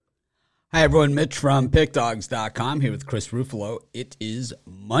Hi, everyone. Mitch from PickDogs.com here with Chris Ruffalo. It is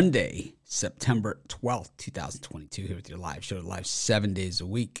Monday, September 12th, 2022, here with your live show, live 7 days a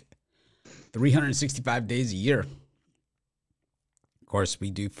week, 365 days a year. Of course, we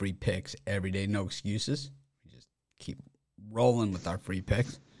do free picks every day, no excuses. We just keep rolling with our free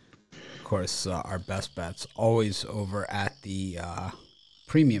picks. Of course, our best bets always over at the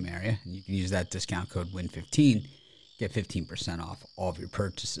premium area, and you can use that discount code WIN15, get 15% off all of your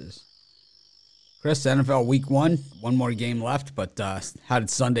purchases. Chris, NFL Week 1, one more game left, but how did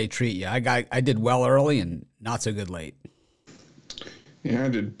Sunday treat you? I did well early and not so good late. Yeah, I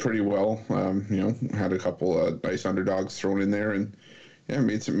did pretty well. Had a couple of nice underdogs thrown in there, and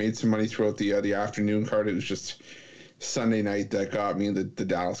made some money throughout the afternoon card. It was just Sunday night that got me the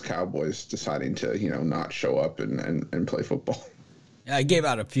Dallas Cowboys deciding to not show up and play football. Yeah, I gave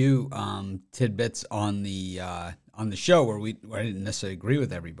out a few tidbits on the show where I didn't necessarily agree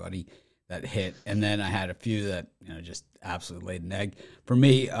with everybody that hit, and then I had a few that just absolutely laid an egg. For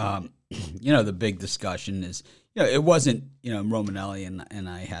me, the big discussion is it wasn't Romanelli and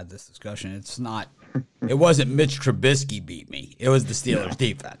I had this discussion. It wasn't Mitch Trubisky beat me. It was the Steelers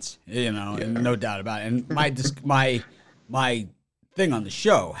defense. And no doubt about it. And my thing on the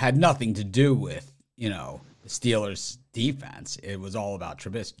show had nothing to do with the Steelers defense. It was all about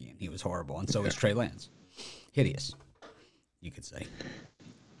Trubisky, and he was horrible, and so was Trey Lance. Hideous, you could say.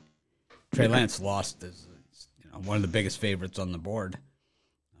 Trey Lance lost as one of the biggest favorites on the board.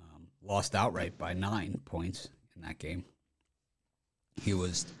 Lost outright by 9 points in that game. He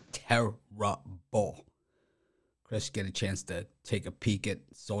was terrible. Chris, get a chance to take a peek at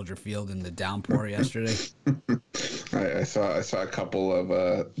Soldier Field in the downpour yesterday? I saw a couple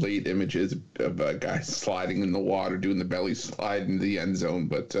of late images of guys sliding in the water, doing the belly slide into the end zone.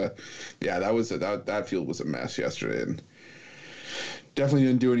 But that field was a mess yesterday, and definitely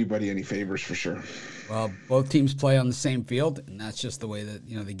didn't do anybody any favors for sure. Well, both teams play on the same field, and that's just the way that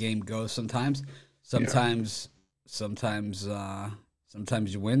the game goes. Sometimes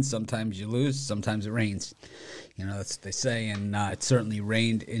you win, sometimes you lose, sometimes it rains. That's what they say, and it certainly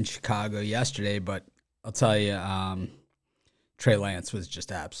rained in Chicago yesterday. But I'll tell you, Trey Lance was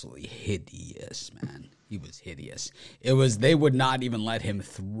just absolutely hideous, man. He was hideous. They would not even let him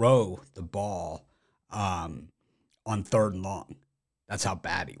throw the ball on 3rd and long. That's how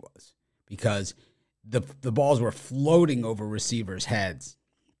bad he was, because the balls were floating over receivers' heads,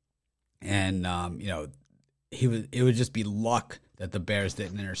 and it would just be luck that the Bears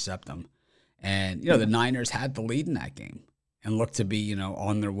didn't intercept them. And the Niners had the lead in that game and looked to be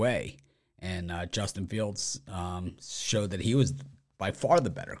on their way. And Justin Fields showed that he was by far the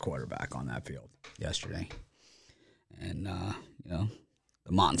better quarterback on that field yesterday. And the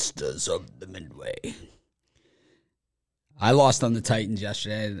monsters of the Midway. I lost on the Titans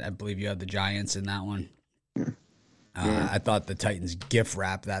yesterday. I believe you had the Giants in that one. I thought the Titans gift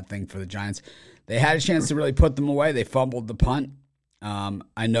wrapped that thing for the Giants. They had a chance to really put them away. They fumbled the punt.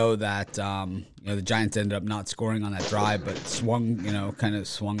 I know that the Giants ended up not scoring on that drive, but kind of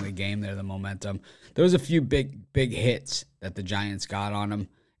swung the game there, the momentum. There was a few big hits that the Giants got on them.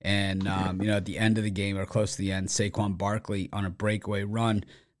 And, at the end of the game or close to the end, Saquon Barkley on a breakaway run,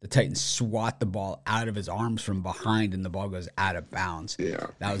 the Titans swat the ball out of his arms from behind, and the ball goes out of bounds. Yeah.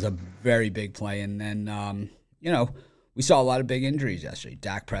 That was a very big play. And then, we saw a lot of big injuries yesterday.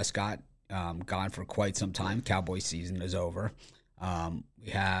 Dak Prescott gone for quite some time. Cowboys season is over.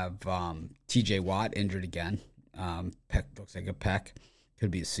 We have T.J. Watt injured again. Peck looks like a peck. Could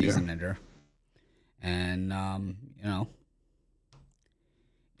be a season ender. And,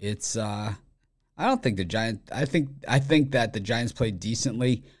 it's I don't think the Giants. I think that the Giants played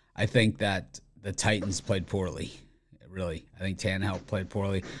decently. I think that the Titans played poorly. Really, I think Tannehill played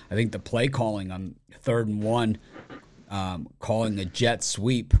poorly. I think the play calling on 3rd and 1, calling a jet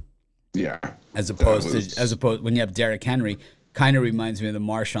sweep, as opposed when you have Derrick Henry, kind of reminds me of the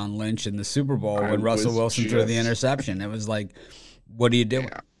Marshawn Lynch in the Super Bowl when Russell Wilson threw the interception. It was like, what are you doing?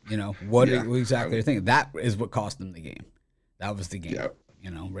 What exactly are you thinking? That is what cost them the game. That was the game. Yep.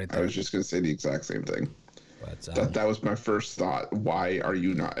 Right there. I was just going to say the exact same thing. But that was my first thought. Why are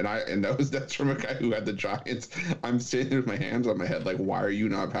you not? And that's from a guy who had the Giants. I'm sitting there with my hands on my head, like, why are you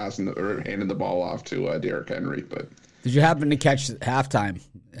not passing or handing the ball off to Derrick Henry? But did you happen to catch halftime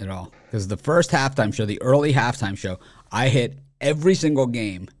at all? Because the first halftime show, the early halftime show, I hit every single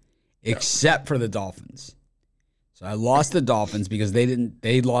game except for the Dolphins. So I lost the Dolphins because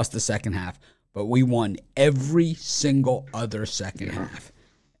they lost the second half, but we won every single other second half.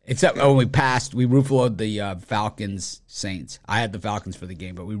 Except when we roofaloed the Falcons Saints. I had the Falcons for the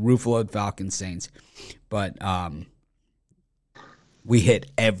game, but we roofaloed Falcons Saints. But We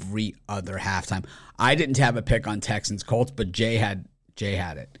hit every other halftime. I didn't have a pick on Texans Colts, but Jay had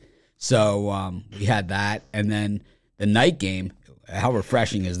it. So we had that, and then the night game. How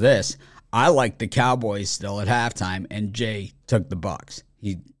refreshing is this? I liked the Cowboys still at halftime, and Jay took the Bucks.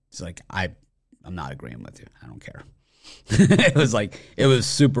 He's like, I'm not agreeing with you. I don't care. It was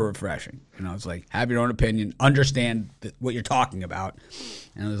super refreshing. It's like, have your own opinion, understand what you're talking about,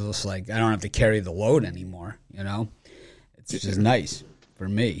 and it was just like, I don't have to carry the load anymore. It's just nice for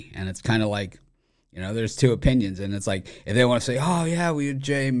me, and it's kind of like, there's two opinions, and it's like, if they want to say, oh yeah, we had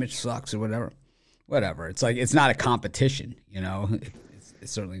Jay, Mitch sucks, or whatever. It's like, it's not a competition.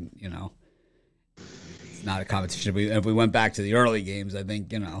 It's certainly, it's not a competition. If we went back to the early games, I think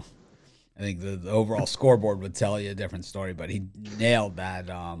the overall scoreboard would tell you a different story, but he nailed that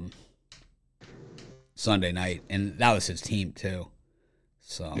Sunday night, and that was his team too.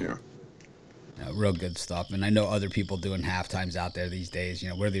 So, real good stuff. And I know other people doing halftimes out there these days.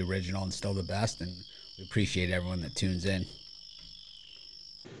 We're the original and still the best, and we appreciate everyone that tunes in.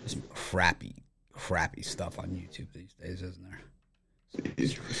 There's some crappy stuff on YouTube these days, isn't there?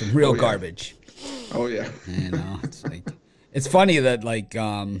 Some real garbage. Oh yeah. It's like, it's funny that like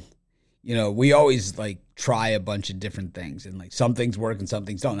we always like try a bunch of different things, and like some things work and some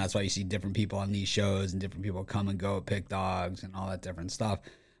things don't. That's why you see different people on these shows and different people come and go at Pick Dogs and all that different stuff.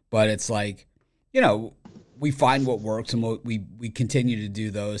 But it's like, we find what works and we continue to do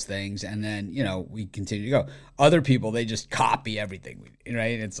those things, and then we continue to go. Other people, they just copy everything,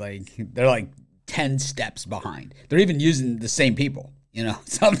 right? It's like they're like 10 steps behind. They're even using the same people,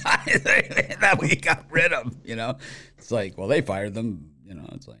 sometimes that we got rid of. It's like, well, they fired them.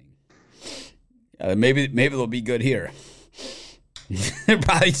 It's like, maybe they'll be good here. They're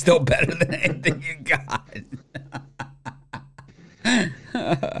probably still better than anything you got.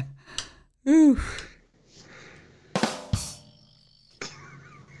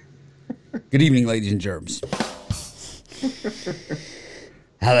 Good evening, ladies and germs.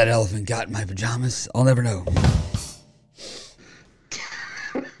 How that elephant got in my pajamas, I'll never know.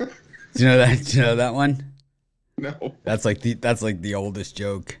 Do you know that? Do you know that one? No. That's like the oldest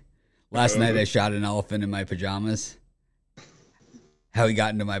joke. Last night I shot an elephant in my pajamas. How he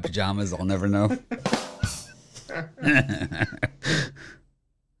got into my pajamas, I'll never know.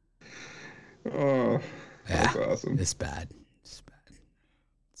 Oh, that's awesome. It's bad. It's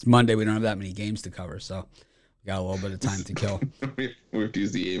Monday. We don't have that many games to cover, so we got a little bit of time to kill. We have to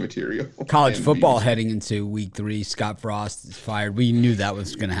use the A material. College football heading into week 3. Scott Frost is fired. We knew that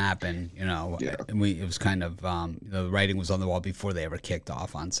was going to happen, and it was kind of the writing was on the wall before they ever kicked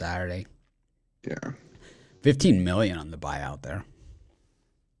off on Saturday. Yeah, $15 million on the buyout there.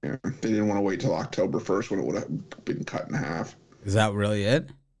 Yeah, they didn't want to wait till October 1st when it would have been cut in half. Is that really it?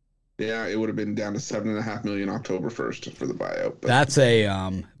 Yeah, it would have been down to $7.5 million October 1st for the buyout. But that's a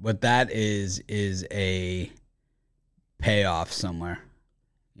what that is a payoff somewhere,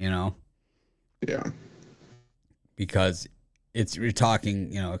 Yeah. Because you're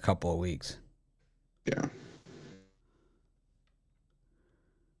talking, a couple of weeks. Yeah.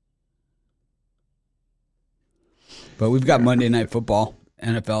 But we've got Monday Night Football.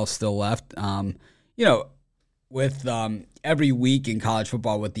 NFL still left. With every week in college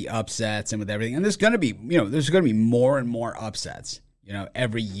football with the upsets and with everything, and there's going to be more and more upsets,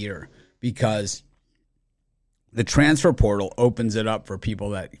 every year, because the transfer portal opens it up for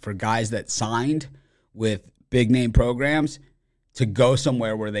for guys that signed with big name programs to go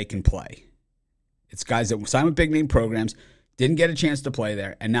somewhere where they can play. It's guys that signed with big name programs, didn't get a chance to play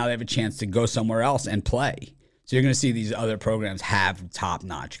there, and now they have a chance to go somewhere else and play. So you're going to see these other programs have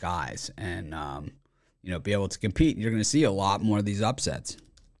top-notch guys and, be able to compete. You're going to see a lot more of these upsets.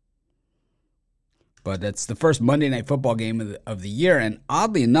 But that's the first Monday Night Football game of the year. And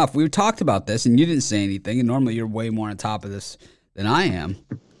oddly enough, we talked about this, and you didn't say anything. And normally you're way more on top of this than I am.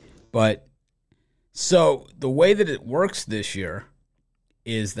 But so the way that it works this year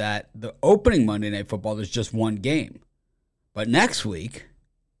is that the opening Monday Night Football, there's just one game. But next week,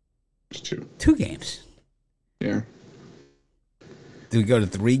 two games. Yeah. Do we go to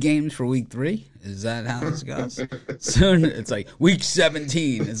 3 games for week 3? Is that how this goes? Soon it's like week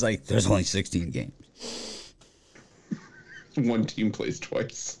 17. It's like there's only 16 games. One team plays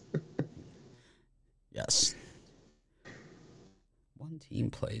twice. Yes. One team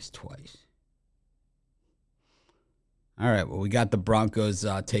plays twice. All right. Well, we got the Broncos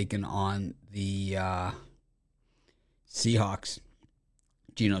taking on the Seahawks.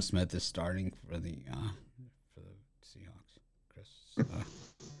 Geno Smith is starting for the Seahawks. Chris.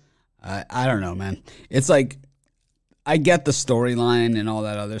 I don't know, man. It's like I get the storyline and all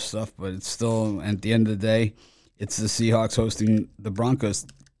that other stuff, but it's still at the end of the day, It's the Seahawks hosting the Broncos.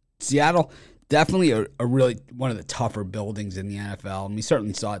 Seattle, definitely a really one of the tougher buildings in the NFL. And we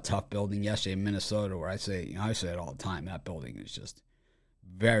certainly saw a tough building yesterday in Minnesota, where I say it all the time. That building is just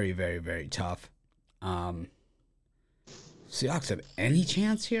very, very, very tough. Seahawks have any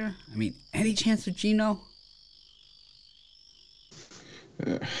chance here? I mean, any chance with Geno?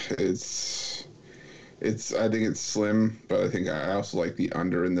 It's. I think it's slim, but I think I also like the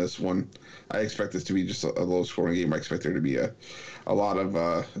under in this one. I expect this to be just a low-scoring game. I expect there to be a lot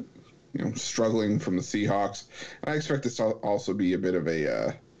of struggling from the Seahawks. And I expect this to also be a bit of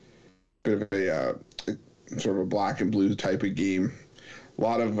a sort of a black and blue type of game. A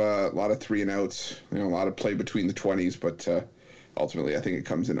lot of 3 and outs. A lot of play between the 20s, but ultimately I think it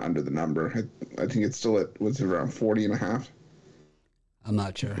comes in under the number. I think it's still at around 40.5. I'm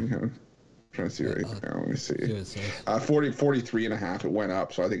not sure. Trying to see right now. Let me see. 43.5. It went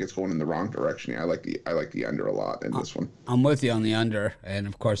up, so I think it's going in the wrong direction. Yeah, I like the under a lot in this one. I'm with you on the under, and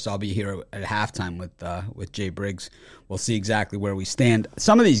of course I'll be here at halftime with Jay Briggs. We'll see exactly where we stand.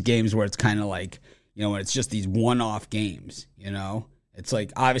 Some of these games where it's kind of like when it's just these one-off games. It's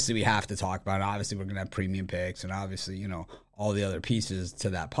like obviously we have to talk about it. Obviously we're gonna have premium picks, and obviously all the other pieces to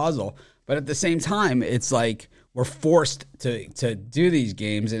that puzzle. But at the same time, it's like we're forced to do these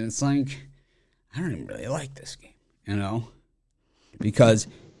games, and it's like, I don't even really like this game, because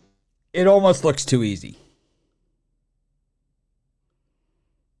it almost looks too easy.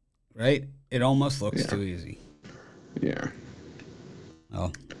 Right? It almost looks too easy. Yeah.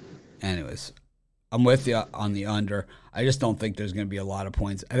 Well, anyways, I'm with you on the under. I just don't think there's going to be a lot of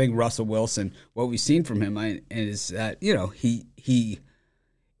points. I think Russell Wilson, what we've seen from him is that, it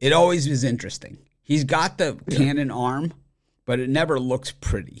always is interesting. He's got the cannon arm, but it never looks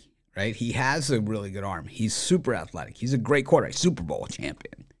pretty. Right, he has a really good arm. He's super athletic. He's a great quarterback, Super Bowl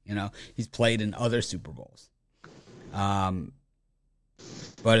champion. He's played in other Super Bowls.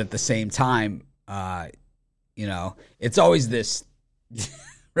 But at the same time, it's always this,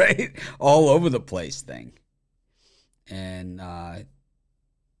 right, all over the place thing, and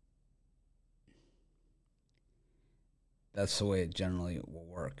that's the way it generally will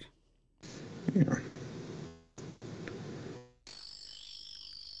work. Yeah.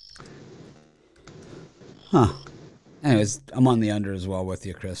 Huh. Anyways, I'm on the under as well with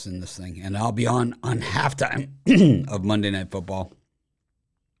you, Chris, in this thing. And I'll be on halftime of Monday Night Football.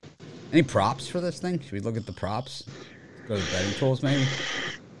 Any props for this thing? Should we look at the props? Go to the betting tools, maybe?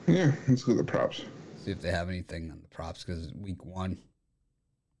 Yeah, let's go to the props. See if they have anything on the props, because week 1.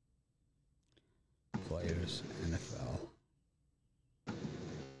 Players, NFL.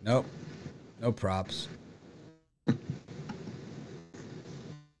 Nope. No props.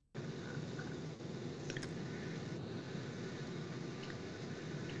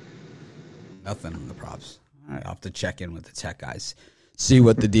 Nothing on the props. All right, I'll have to check in with the tech guys. See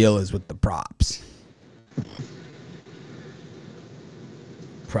what the deal is with the props.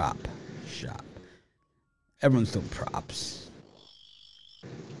 Prop shop. Everyone's doing props.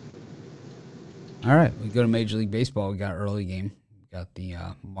 All right, we go to Major League Baseball. We got an early game. We got the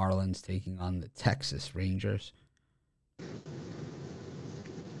Marlins taking on the Texas Rangers. Let's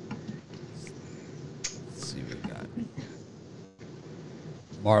see what we got.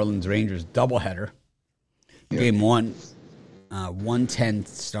 Marlins Rangers doubleheader. Yep. Game 1, 1:10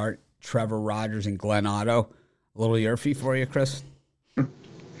 start. Trevor Rogers and Glenn Otto. A little Yerfy for you, Chris?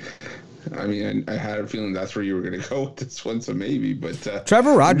 I mean, I had a feeling that's where you were going to go with this one, so maybe. But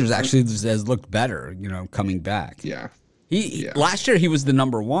Trevor Rogers actually has looked better, coming back. Yeah. Last year he was the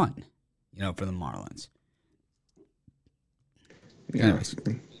number 1, for the Marlins. Yeah. Anyways.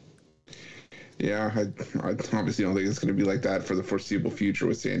 Yeah, I obviously don't think it's going to be like that for the foreseeable future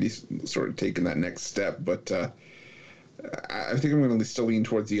with Sandy sort of taking that next step. But I think I'm going to still lean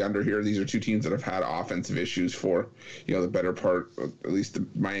towards the under here. These are two teams that have had offensive issues for, the better part, at least the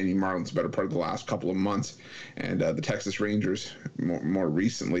Miami Marlins, the better part of the last couple of months, and the Texas Rangers more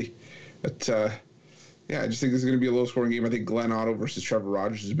recently. But, I just think this is going to be a low-scoring game. I think Glenn Otto versus Trevor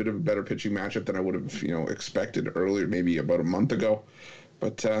Rogers is a bit of a better pitching matchup than I would have, expected earlier, maybe about a month ago.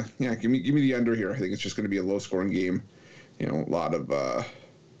 But give me the under here. I think it's just going to be a low-scoring game. A lot of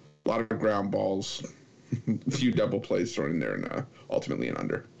ground balls, a few double plays thrown in there, and ultimately an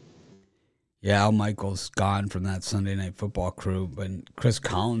under. Yeah, Al Michaels gone from that Sunday Night Football crew, but Chris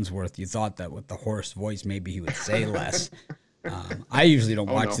Collinsworth, you thought that with the hoarse voice, maybe he would say less. I usually don't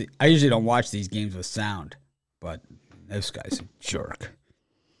watch. No. I usually don't watch these games with sound, but this guy's a jerk.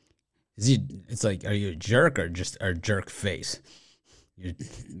 It's like, are you a jerk or just a jerk face?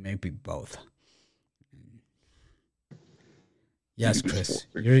 Maybe both. Yes, Chris.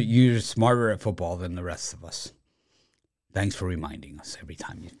 You're smarter at football than the rest of us. Thanks for reminding us every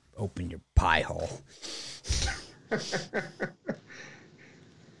time you open your pie hole.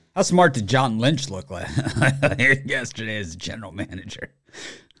 How smart did John Lynch look like yesterday as general manager?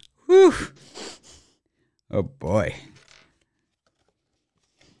 Whew. Oh, boy.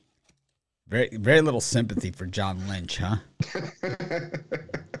 Very, very little sympathy for John Lynch, huh?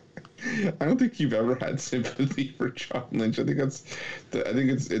 I don't think you've ever had sympathy for John Lynch. I think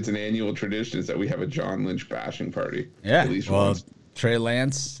it's an annual tradition is that we have a John Lynch bashing party. Yeah. At least well, once. Trey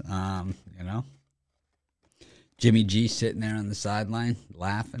Lance, Jimmy G sitting there on the sideline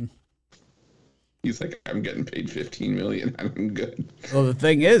laughing. He's like, I'm getting paid $15 million. I'm good. Well, the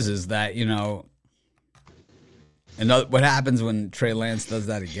thing is that, what happens when Trey Lance does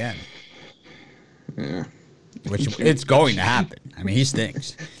that again? Yeah. Which it's going to happen. I mean, he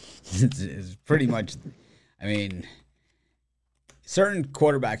stinks. It's pretty much, certain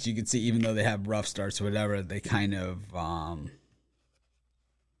quarterbacks you can see, even though they have rough starts or whatever, they kind of,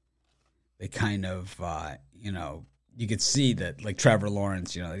 you could see that, like Trevor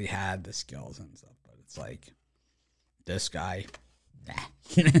Lawrence, he had the skills and stuff, but it's like, this guy,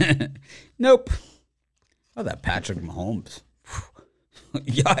 nah. Nope. Oh, that Patrick Mahomes.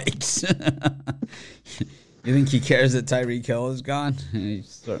 Yikes. You think he cares that Tyreek Hill is gone? He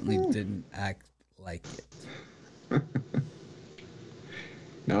certainly didn't act like it.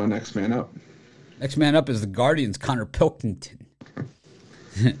 No, next man up. Next man up is the Guardians' Connor Pilkington.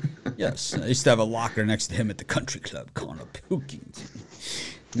 Yes, I used to have a locker next to him at the country club, Connor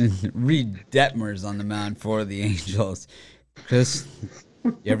Pilkington. Reed Detmer's on the mound for the Angels. Chris,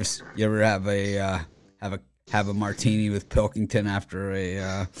 you ever have a martini with Pilkington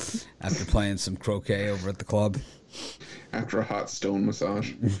after playing some croquet over at the club? After a hot stone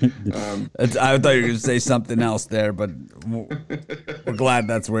massage. I thought you were going to say something else there, but we're glad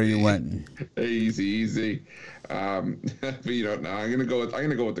that's where you went. Easy. But no, I'm gonna go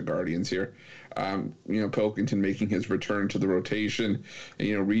with the Guardians here. Pilkington making his return to the rotation.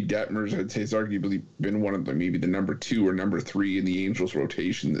 And, Reed Detmers, I'd say, has arguably been one of maybe the number 2 or number 3 in the Angels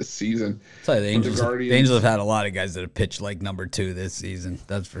rotation this season. The Angels have had a lot of guys that have pitched like number 2 this season.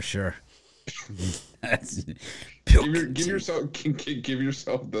 That's for sure. Give yourself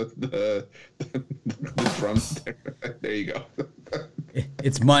the drums there. There you go.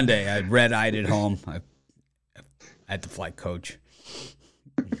 It's Monday. I red-eyed at home. I had to fly coach.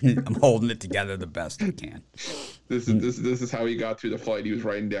 I'm holding it together the best I can. This is how he got through the flight. He was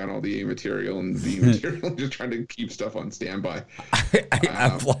writing down all the A material and the B material, just trying to keep stuff on standby.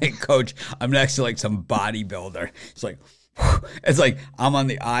 I'm flying coach. I'm next to like some bodybuilder. It's like I'm on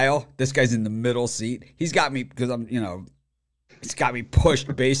the aisle. This guy's in the middle seat. He's got me because he's got me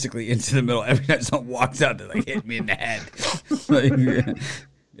pushed basically into the middle. Every time someone walks out, they like hit me in the head.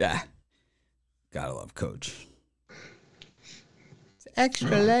 Yeah, gotta love coach. It's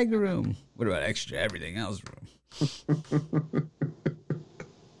extra leg room. What about extra everything else room?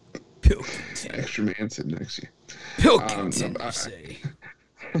 Pilkington. Extra man sitting next to you. Pilkington, you say.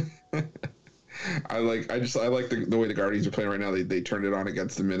 I like the way the Guardians are playing right now. They turned it on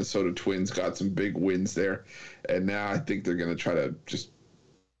against the Minnesota Twins, got some big wins there, and now I think they're going to try to just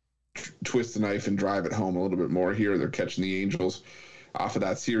twist the knife and drive it home a little bit more here. They're catching the Angels off of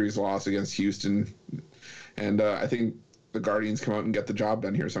that series loss against Houston, and I think the Guardians come out and get the job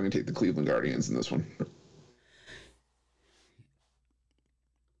done here. So I'm going to take the Cleveland Guardians in this one.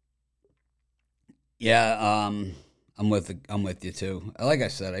 Yeah, I'm with you too. Like I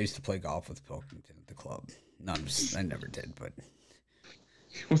said, I used to play golf with Pilkington at the club. No, I never did, but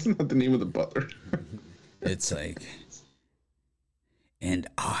wasn't that the name of the butler? It's like, and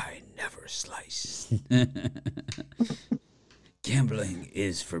I never slice. Gambling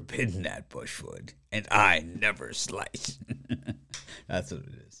is forbidden at Bushwood, and I never slice. That's what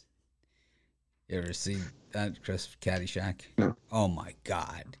it is. You ever see that, Chris, Caddyshack? No. Oh my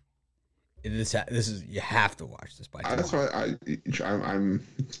God. This is you have to watch this by that's why I'm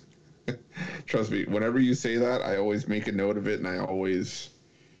trust me, whenever you say that, I always make a note of it and I always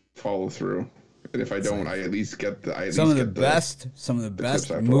follow through. And if I don't, I at least get the some of the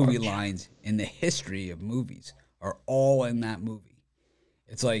best movie lines in the history of movies are all in that movie.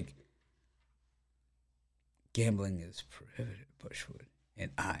 It's like gambling is prohibited at Bushwood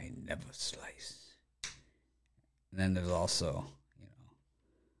and I never slice. And then there's also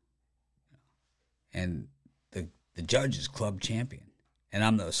and the judge is club champion. And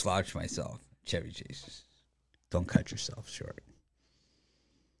I'm no slouch myself. Chevy Chase. Don't cut yourself short.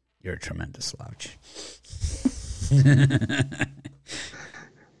 You're a tremendous slouch.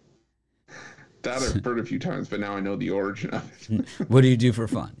 That I've heard a few times, but now I know the origin of it. What do you do for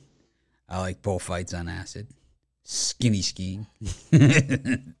fun? I like bullfights on acid, skinny skiing. I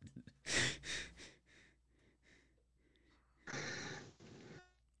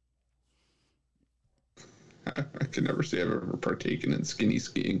can never say I've ever partaken in skinny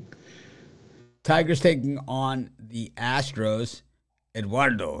skiing. Tigers taking on the Astros.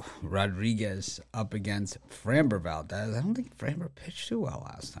 Eduardo Rodriguez up against Framber Valdez. I don't think Framber pitched too well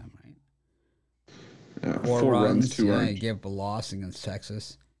last time, right? Four runs, 2 runs. He gave up a loss against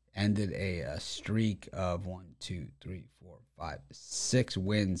Texas. Ended a streak of 6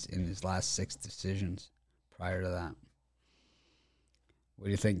 wins in his last 6 decisions prior to that. What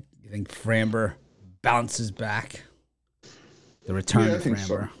do you think? You think Framber bounces back? The return of Framber.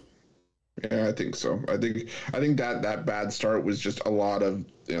 So. Yeah, I think so. I think that bad start was just a lot of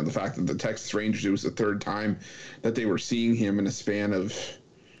the fact that the Texas Rangers, it was the 3rd time that they were seeing him in a span of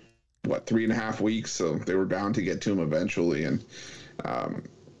 3.5 weeks, so they were bound to get to him eventually. And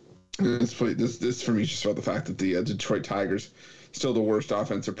this for me is just about the fact that the Detroit Tigers still the worst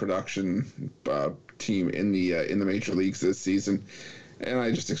offensive production team in the major leagues this season. And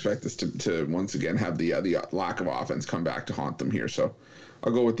I just expect this to once again have the lack of offense come back to haunt them here. So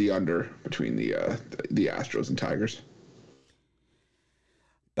I'll go with the under between the Astros and Tigers.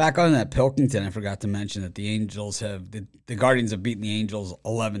 Back on that Pilkington, I forgot to mention that the Angels the Guardians have beaten the Angels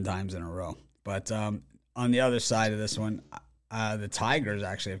 11 times in a row. But on the other side of this one, the Tigers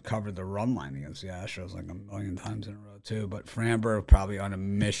actually have covered the run line against the Astros like a million times in a row too. But Framber probably on a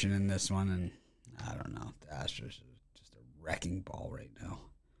mission in this one, and I don't know. The Astros are just a wrecking ball right now.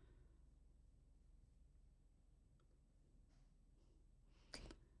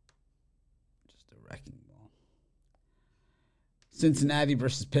 Wrecking ball. Cincinnati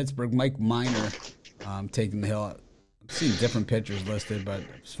versus Pittsburgh. Mike Minor taking the hill. I've seen different pitchers listed, but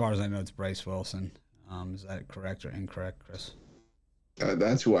as far as I know, it's Bryce Wilson. Is that correct or incorrect, Chris?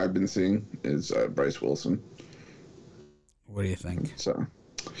 That's who I've been seeing is Bryce Wilson. What do you think? So,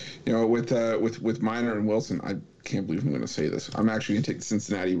 with Minor and Wilson, I can't believe I'm going to say this. I'm actually going to take the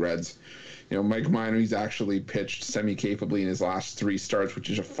Cincinnati Reds. Mike Minor, he's actually pitched semi-capably in his last 3 starts, which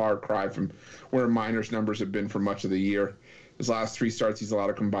is a far cry from where Minor's numbers have been for much of the year. His last 3 starts, he's allowed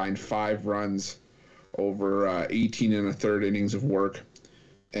a combined 5 runs over 18 1/3 innings of work,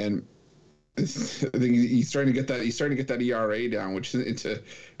 and I think he's starting to get that. He's starting to get that ERA down, which is into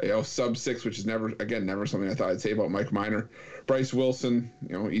sub 6, which is never something I thought I'd say about Mike Minor. Bryce Wilson,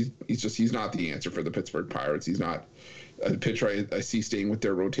 he's not the answer for the Pittsburgh Pirates. He's not a pitcher I see staying with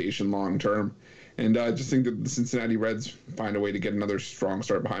their rotation long term. And I just think that the Cincinnati Reds find a way to get another strong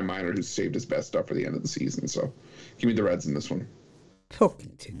start behind Minor, who's saved his best stuff for the end of the season. So give me the Reds in this one.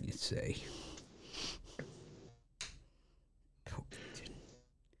 Pilkington, you say? Pilkington.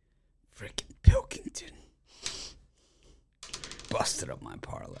 Frickin' Pilkington. Busted up my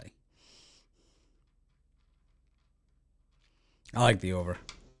parlay. I like the over.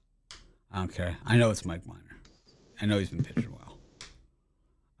 I don't care. I know it's Mike Minor. I know he's been pitching well.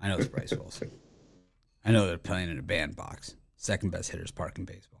 I know it's Bryce Wilson. I know they're playing in a bandbox. Second best hitters park in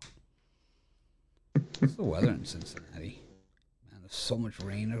baseball. What's the weather in Cincinnati? Man, there's so much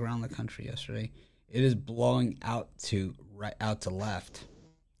rain around the country yesterday. It is blowing out to left.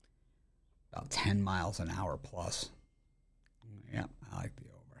 About 10 miles an hour plus. Yeah, I like the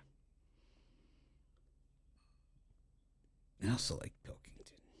over. I also like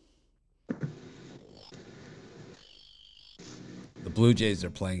Pilkington. The Blue Jays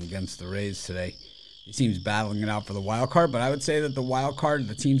are playing against the Rays today. He seems battling it out for the wild card, but I would say that the wild card,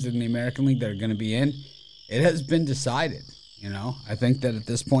 the teams in the American League that are going to be in, it has been decided. I think that at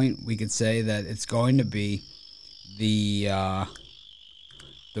this point we could say that it's going to be the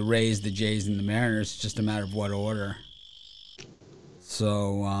Rays, the Jays, and the Mariners. It's just a matter of what order.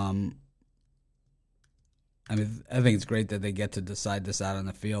 So, I think it's great that they get to decide this out on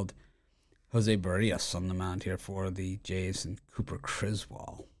the field. Jose Barrios on the mound here for the Jays, and Cooper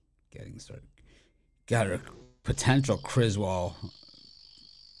Criswell getting started. Got a potential Criswell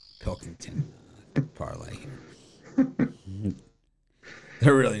Pilkington parlay here.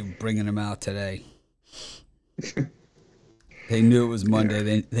 They're really bringing him out today. They knew it was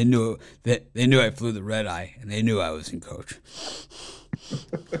Monday. They knew I flew the red eye, and they knew I was in coach.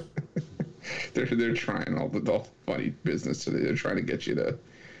 They're trying all the funny business today. They're trying to get you to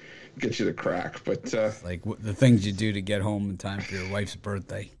crack, but like the things you do to get home in time for your wife's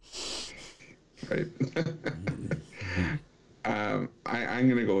birthday. Right. I'm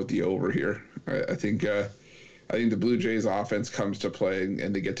going to go with the over here. I think the Blue Jays offense comes to play,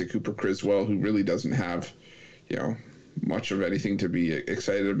 and they get to Cooper Criswell, who really doesn't have, much of anything to be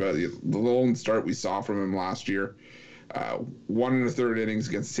excited about. The lone start we saw from him last year, 1 1/3 innings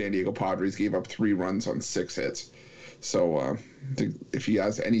against San Diego Padres, gave up 3 runs on 6 hits. So I think if he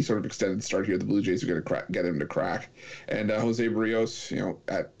has any sort of extended start here, the Blue Jays are going to get him to crack. And Jose Barrios,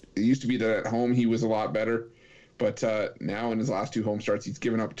 it used to be that at home he was a lot better, but now in his last 2 home starts, he's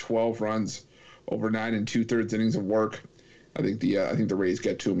given up 12 runs over 9 2/3 innings of work. I think the Rays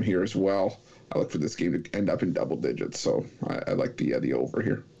get to him here as well. I look for this game to end up in double digits, so I like the over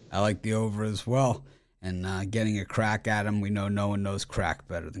here. I like the over as well. And getting a crack at him, we know no one knows crack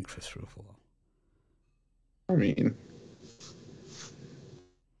better than Chris Ruffalo. I mean,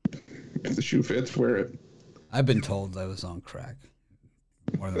 if the shoe fits, wear it. I've been told I was on crack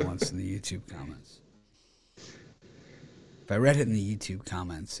more than once in the YouTube comments. If I read it in the YouTube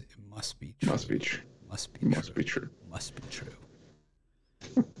comments, it must be true. Must be true. Must be true. Must be true. Must be true.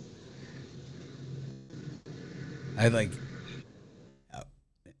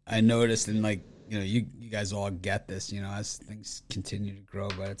 I noticed, and you guys all get this, as things continue to grow,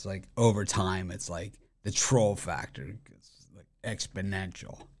 but it's like over time, it's like the troll factor gets like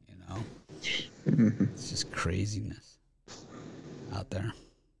exponential, It's just craziness out there.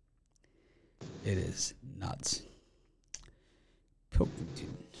 It is nuts.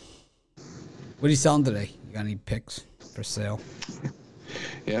 Pilkington. What are you selling today? You got any picks for sale?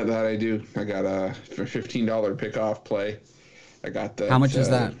 Yeah, that I do. I got a $15 pick-off play. I got the. How much is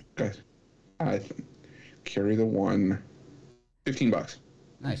that? I carry the one. $15.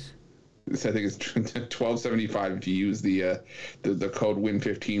 Nice. This I think it's $12.75 if you use the code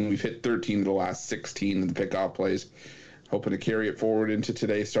WIN15. We've hit 13 of the last 16 of the pick-off plays. Hoping to carry it forward into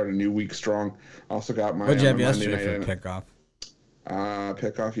today. Start a new week strong. Also got my. What'd you have yesterday for a pick-off?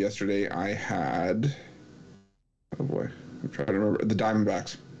 Pick-off yesterday. I had. Oh boy, I'm trying to remember the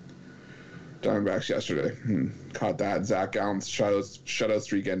Diamondbacks. Diamondbacks yesterday. Caught that. Zach Gallen's shutout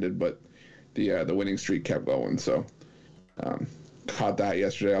streak ended, but the winning streak kept going. So caught that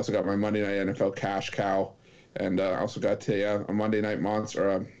yesterday. I also got my Monday night NFL cash cow, and I also got a Monday night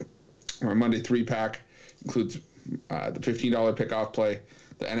monster. My Monday 3-pack includes the $15 pickoff play,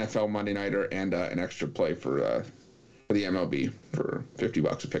 the NFL Monday nighter, and an extra play for the MLB for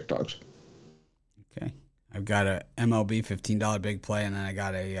 $50 a pick dogs. Okay, I've got a MLB $15 big play, and then I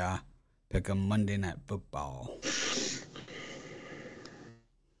got a pick a Monday Night Football.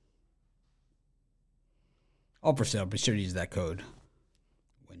 All for sale. Be sure to use that code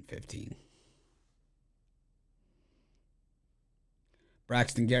WIN15.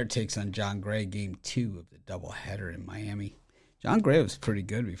 Braxton Garrett takes on John Gray, game 2 of the doubleheader in Miami. John Gray was pretty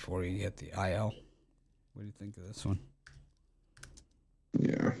good before he hit the IL. What do you think of this one?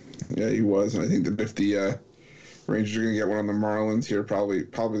 Yeah, he was. And I think that if the Rangers are going to get one on the Marlins here, probably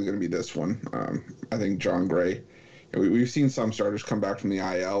going to be this one. I think John Gray. We've seen some starters come back from the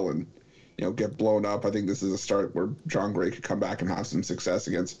IL and get blown up. I think this is a start where John Gray could come back and have some success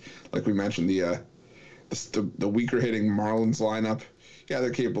against, like we mentioned, the weaker hitting Marlins lineup. Yeah,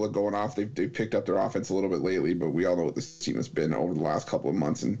 they're capable of going off. They've picked up their offense a little bit lately, but we all know what this team has been over the last couple of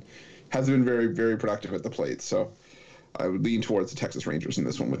months and hasn't been very, very productive at the plate. So I would lean towards the Texas Rangers in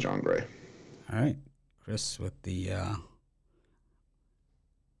this one with John Gray. All right. Chris with the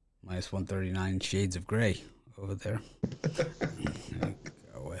minus 139 shades of gray over there.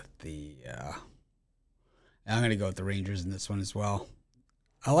 I'm going to go with the Rangers in this one as well.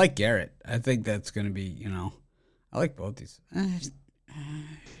 I like Garrett. I think that's going to be, I like both these.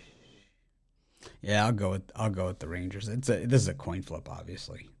 Yeah, I'll go with the Rangers. This is a coin flip,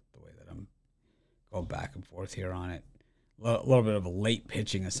 obviously, the way that I'm going back and forth here on it. A little bit of a late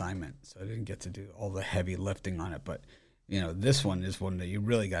pitching assignment, so I didn't get to do all the heavy lifting on it. But, this one is one that you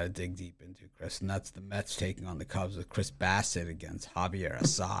really got to dig deep into, Chris, and that's the Mets taking on the Cubs with Chris Bassett against Javier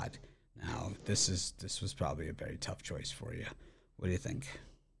Assad. Now, this was probably a very tough choice for you. What do you think?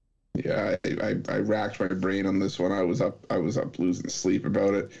 Yeah, I racked my brain on this one. I was up losing sleep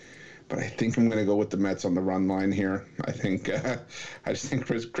about it. But I think I'm going to go with the Mets on the run line here. I just think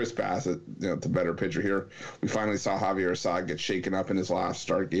Chris Bassett, the better pitcher here. We finally saw Javier Assad get shaken up in his last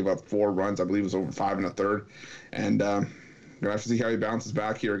start. Gave up 4 runs. I believe it was over 5 1/3. And going to have to see how he bounces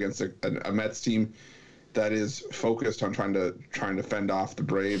back here against a Mets team that is focused on trying to fend off the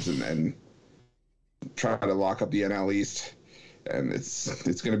Braves and try to lock up the NL East. And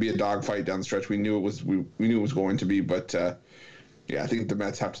it's going to be a dogfight down the stretch. We knew it was going to be, but. Yeah, I think the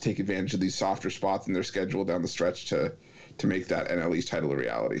Mets have to take advantage of these softer spots in their schedule down the stretch to make that NL East title a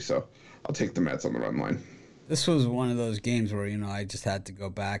reality. So I'll take the Mets on the run line. This was one of those games where, I just had to go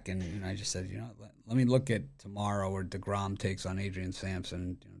back and I just said, let me look at tomorrow where DeGrom takes on Adrian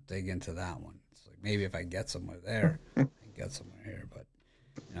Sampson and dig into that one. It's like maybe if I get somewhere there, I can get somewhere here. But,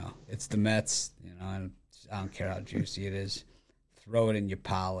 it's the Mets, I don't care how juicy it is. Throw it in your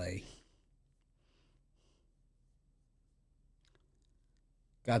parlay.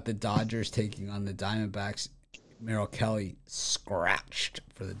 Got the Dodgers taking on the Diamondbacks. Merrill Kelly scratched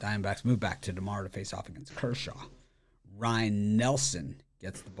for the Diamondbacks. Move back to DeMar to face off against Kershaw. Ryan Nelson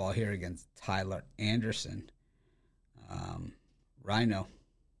gets the ball here against Tyler Anderson. Rhino,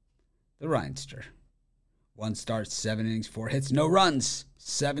 the Rhinester. 1 start, 7 innings, 4 hits, no runs,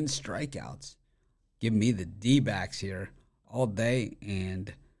 7 strikeouts. Give me the D-backs here all day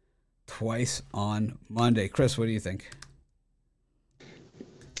and twice on Monday. Chris, what do you think?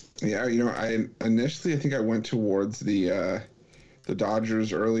 Yeah, I think I went towards the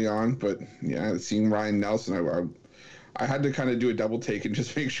Dodgers early on, but yeah, seeing Ryan Nelson, I had to kind of do a double take and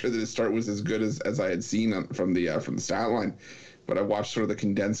just make sure that his start was as good as I had seen from the stat line. But I watched sort of the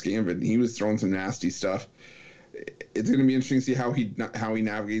condensed game of it, and he was throwing some nasty stuff. It's going to be interesting to see how he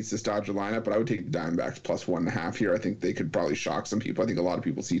navigates this Dodger lineup, but I would take the Diamondbacks plus 1.5 here. I think they could probably shock some people. I think a lot of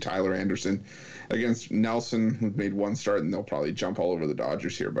people see Tyler Anderson against Nelson, who made 1 start, and they'll probably jump all over the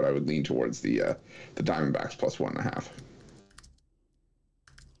Dodgers here, but I would lean towards the Diamondbacks plus 1.5.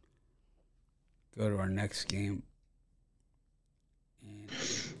 Go to our next game. And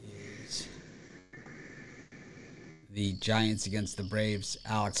it is the Giants against the Braves.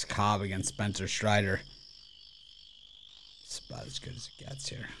 Alex Cobb against Spencer Strider. It's about as good as it gets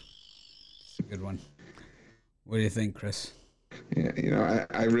here. It's a good one. What do you think, Chris? Yeah,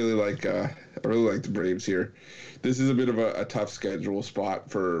 I really like the Braves here. This is a bit of a tough schedule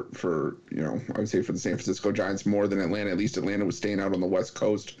spot for I would say for the San Francisco Giants more than Atlanta. At least Atlanta was staying out on the West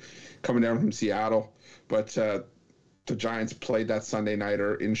Coast, coming down from Seattle. But the Giants played that Sunday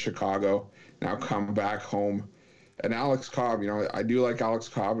nighter in Chicago. Now come back home. And Alex Cobb, I do like Alex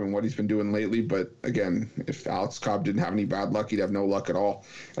Cobb and what he's been doing lately. But again, if Alex Cobb didn't have any bad luck, he'd have no luck at all.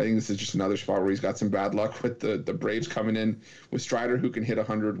 I think this is just another spot where he's got some bad luck with the Braves coming in with Strider, who can hit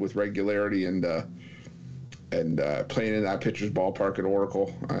 100 with regularity and playing in that pitcher's ballpark at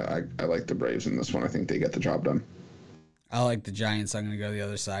Oracle. I like the Braves in this one. I think they get the job done. I like the Giants. I'm going to go the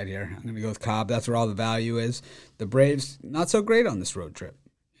other side here. I'm going to go with Cobb. That's where all the value is. The Braves, not so great on this road trip,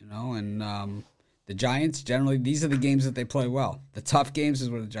 and the Giants, generally, these are the games that they play well. The tough games is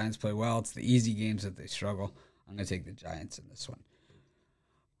where the Giants play well. It's the easy games that they struggle. I'm going to take the Giants in this one.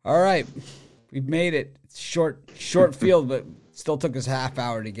 All right. We've made it. It's short field, but still took us a half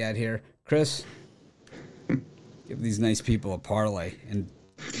hour to get here. Chris, give these nice people a parlay and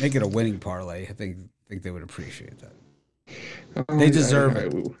make it a winning parlay. I think they would appreciate that. They deserve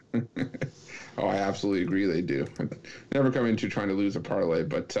it. I absolutely agree they do. I never come into trying to lose a parlay,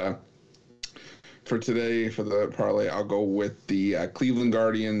 but for today, for the parlay, I'll go with the Cleveland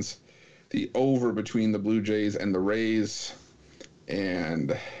Guardians, the over between the Blue Jays and the Rays,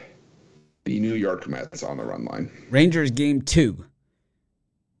 and the New York Mets on the run line. Rangers game 2.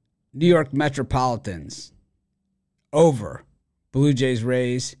 New York Metropolitans over Blue Jays,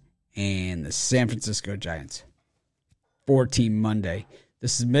 Rays, and the San Francisco Giants. 4-team Monday.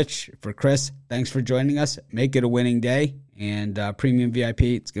 This is Mitch for Chris. Thanks for joining us. Make it a winning day. And Premium VIP,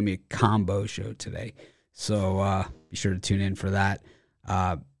 it's going to be a combo show today. So be sure to tune in for that.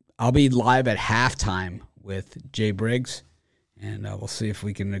 I'll be live at halftime with Jay Briggs, and we'll see if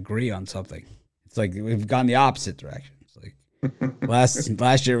we can agree on something. It's like we've gone the opposite direction. It's like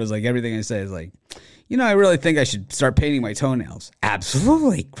last year was like everything I say is like, I really think I should start painting my toenails.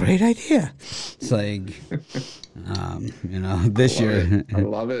 Absolutely. Great idea. It's like, this year. I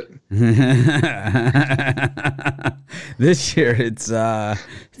love it. This year it's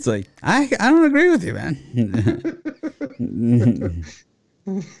like, I don't agree with you, man.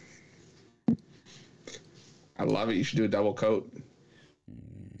 I love it. You should do a double coat.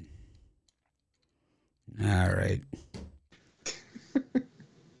 All right.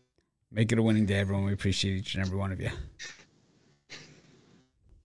 Make it a winning day, everyone. We appreciate each and every one of you.